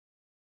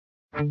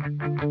Finding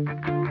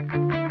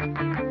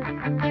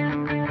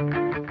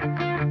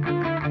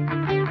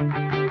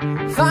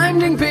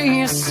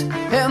peace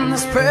in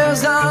this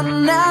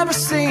prison never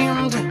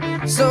seemed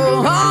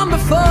so hard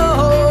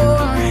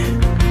before.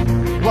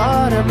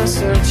 What am I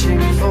searching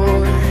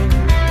for?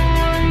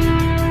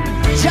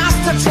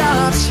 Just a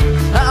touch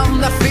of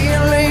the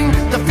feeling,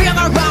 the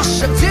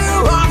rush of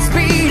two hearts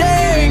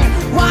beating.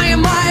 Why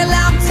am I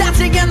left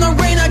dancing in the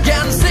rain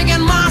again,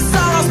 singing my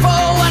sorrows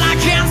for what I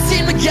can't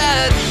seem to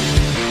get?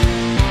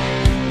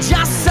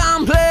 Just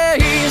some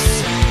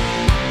place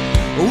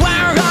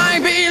where I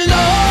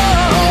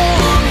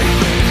belong.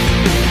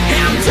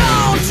 And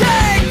don't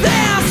take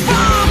this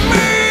from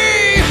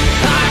me.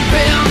 I've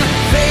been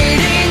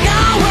fading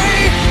away,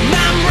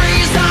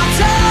 memories are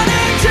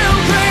turning to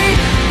gray.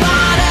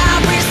 But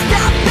every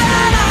step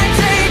that I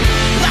take,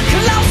 the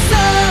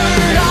closer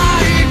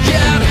I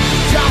get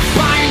to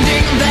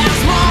finding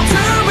there's more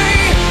to me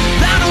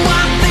than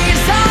what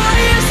these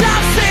eyes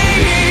have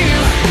seen.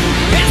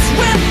 It's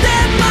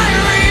within my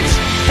reach,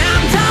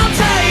 and I'll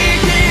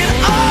take it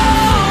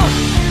all.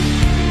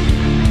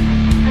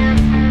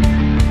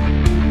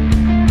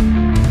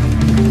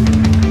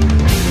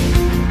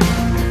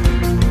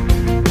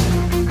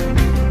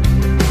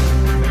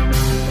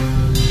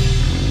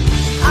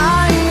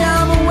 I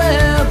am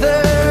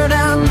weathered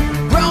and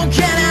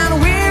broken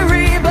and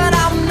weary, but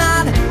I'm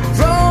not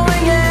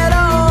throwing it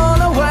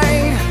all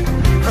away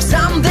for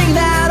something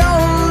that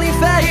only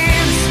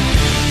fades.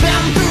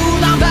 Been through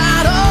the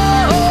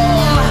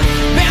battle,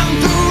 been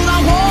through the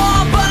war,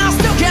 but I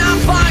still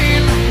can't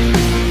find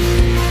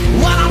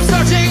what I'm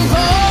searching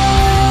for.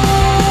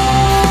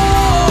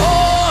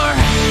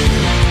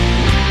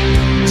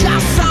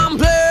 Just some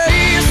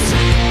place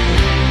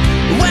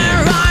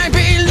where I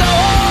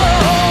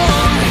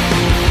belong.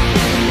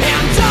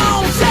 And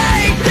don't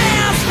take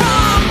this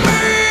from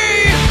me.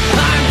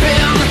 I've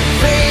been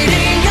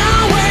fading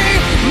away,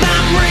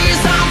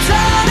 memories are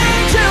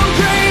turning to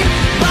gray.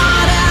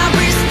 But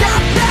every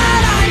step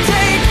that I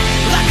take,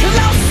 the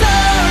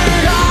closer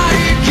I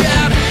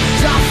get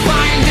to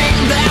finding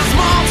there's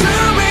more to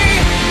me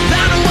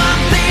than what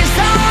these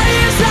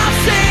eyes have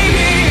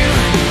seen.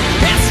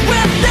 It's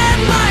within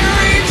my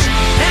reach,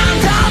 and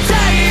I'll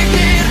take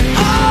it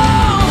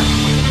all.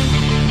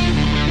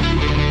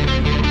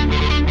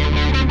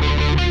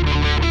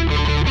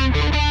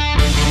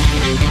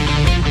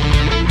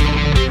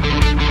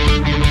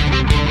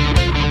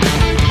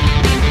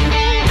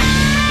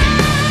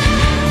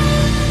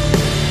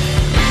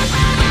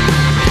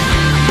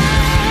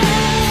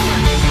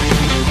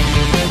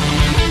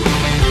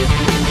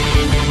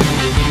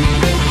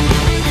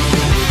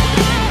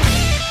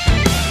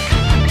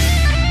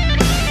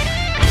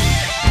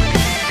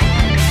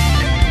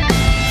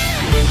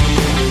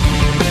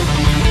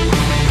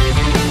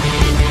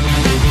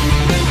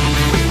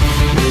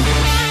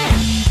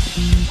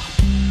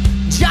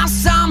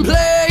 Just some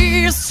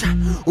place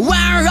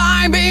where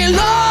I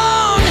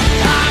belong.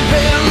 I've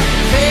been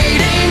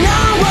fading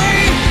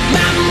away,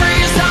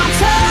 memories are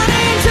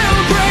turning to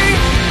gray.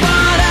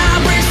 But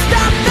every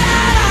step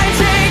that I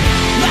take,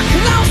 the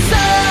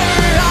closer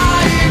I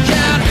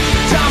get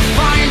to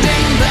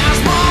finding there's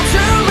more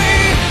to me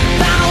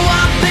than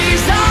what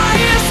these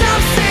eyes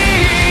have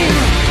seen.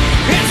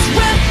 It's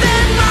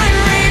within my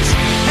reach,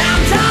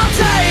 and I'll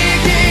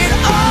take it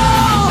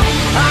all.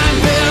 I've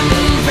been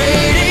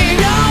fading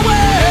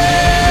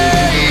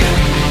away,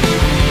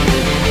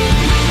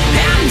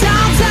 and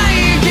I'll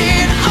take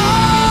it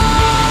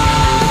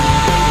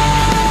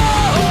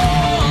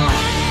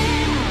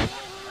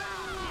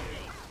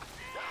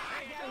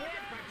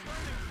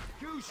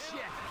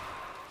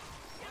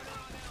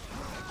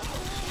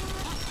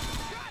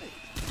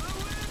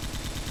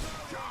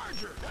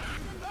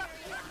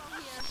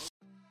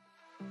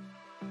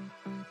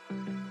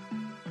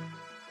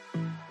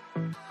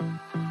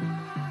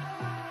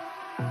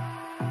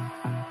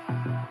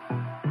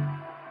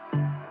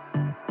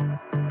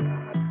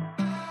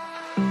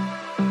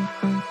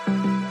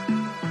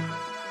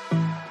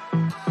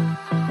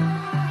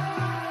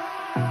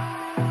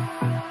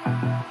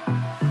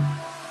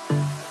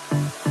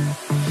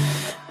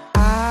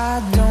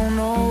I don't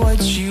know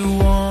what you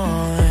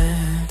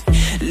want.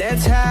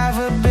 Let's have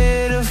a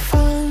bit of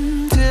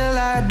fun till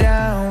I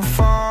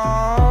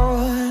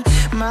downfall.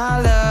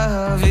 My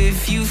love,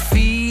 if you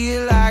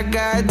feel like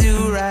I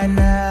do right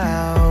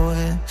now,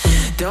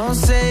 don't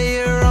say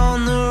you're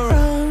on the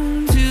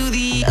run to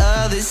the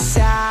other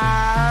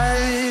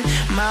side,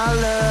 my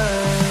love.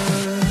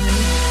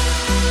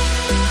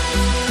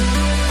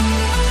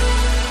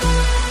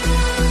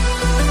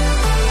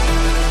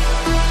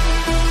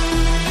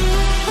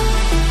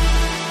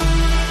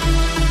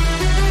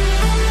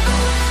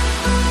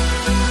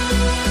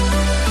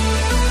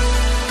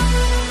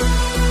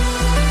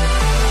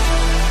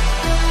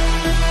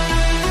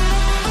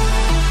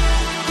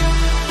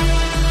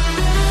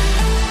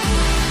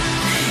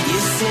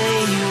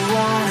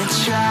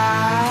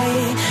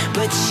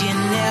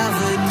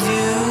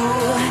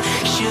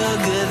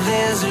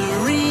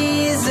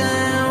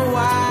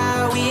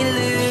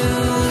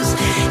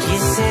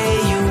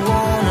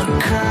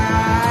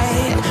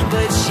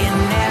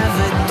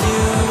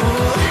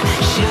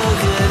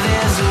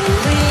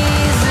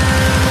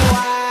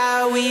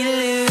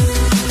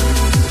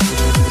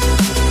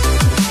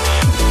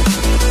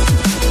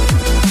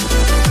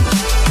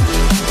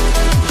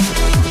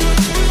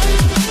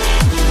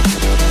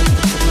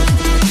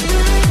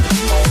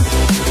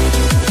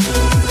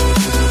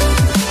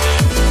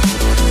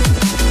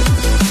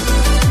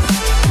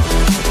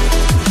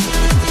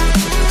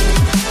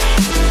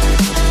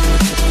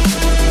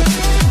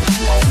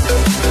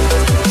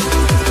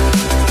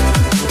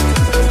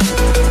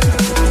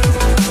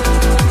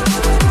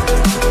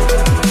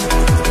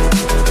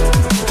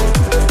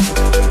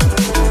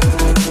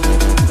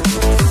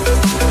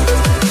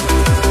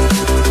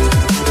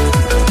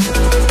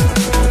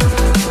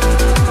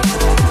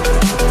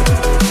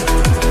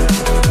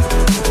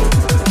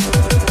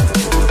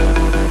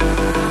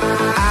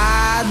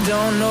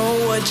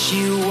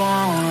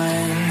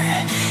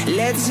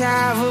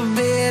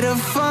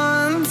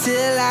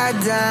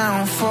 my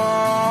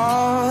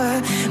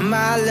downfall.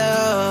 My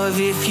love,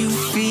 if you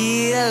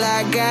feel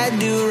like I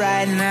do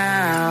right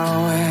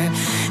now,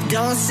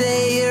 don't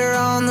say you're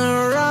on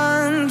the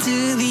run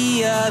to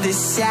the other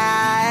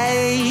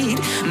side.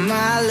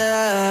 My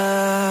love,